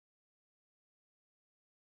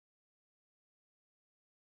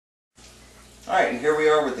Alright, and here we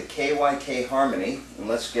are with the KYK Harmony, and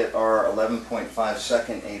let's get our 11.5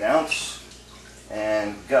 second 8 ounce,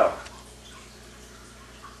 and go.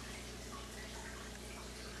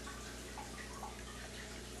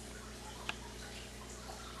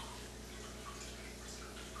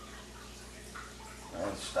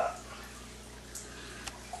 And stop.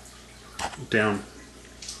 Down.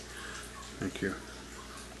 Thank you.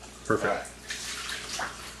 Perfect. All right.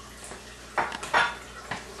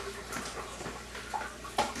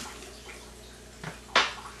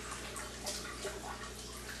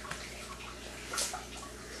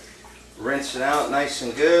 Rinse it out nice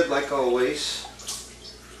and good, like always.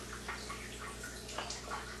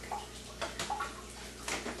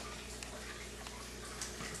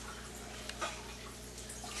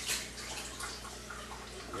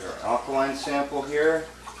 Your alkaline sample here.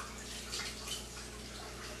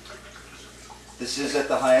 This is at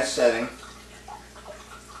the highest setting.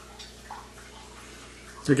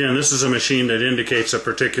 Again, this is a machine that indicates a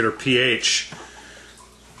particular pH.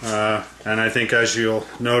 And I think, as you'll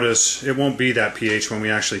notice, it won't be that pH when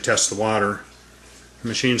we actually test the water. The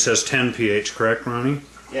machine says 10 pH, correct, Ronnie?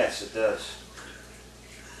 Yes, it does.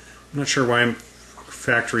 I'm not sure why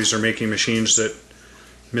factories are making machines that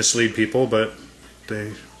mislead people, but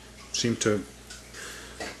they seem to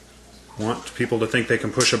want people to think they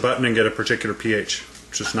can push a button and get a particular pH.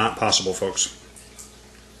 It's just not possible, folks.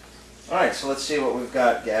 Alright, so let's see what we've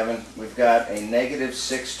got, Gavin. We've got a negative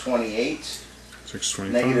 628.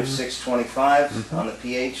 625. Negative 625 on the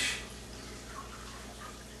pH.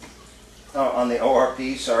 Oh, on the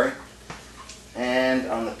ORP, sorry. And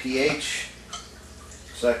on the pH,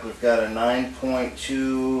 looks like we've got a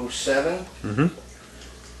 9.27.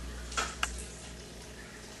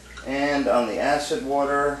 And on the acid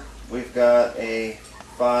water, we've got a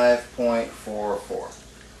 5.44.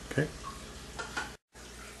 Okay.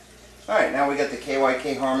 Alright, now we got the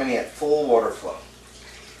KYK Harmony at full water flow.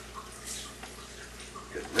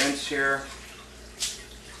 Good rinse here.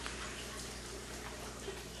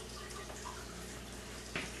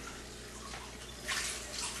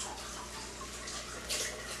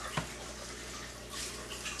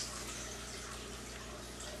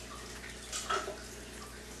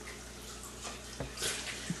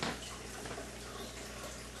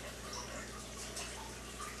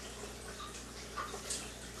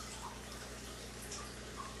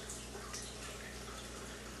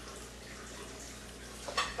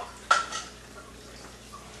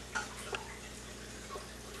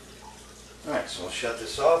 Alright, so we'll shut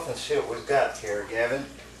this off and see what we've got here, Gavin.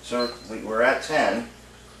 So we're at 10.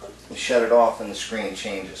 We shut it off and the screen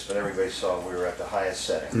changes, but everybody saw we were at the highest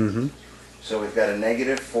setting. So we've got a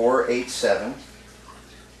negative 487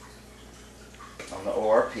 on the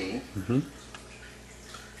ORP.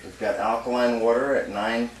 We've got alkaline water at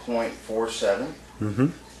 9.47.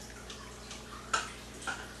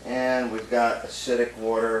 And we've got acidic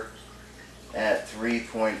water at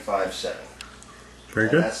 3.57. Very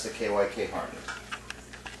good. And that's the KYK Harmony.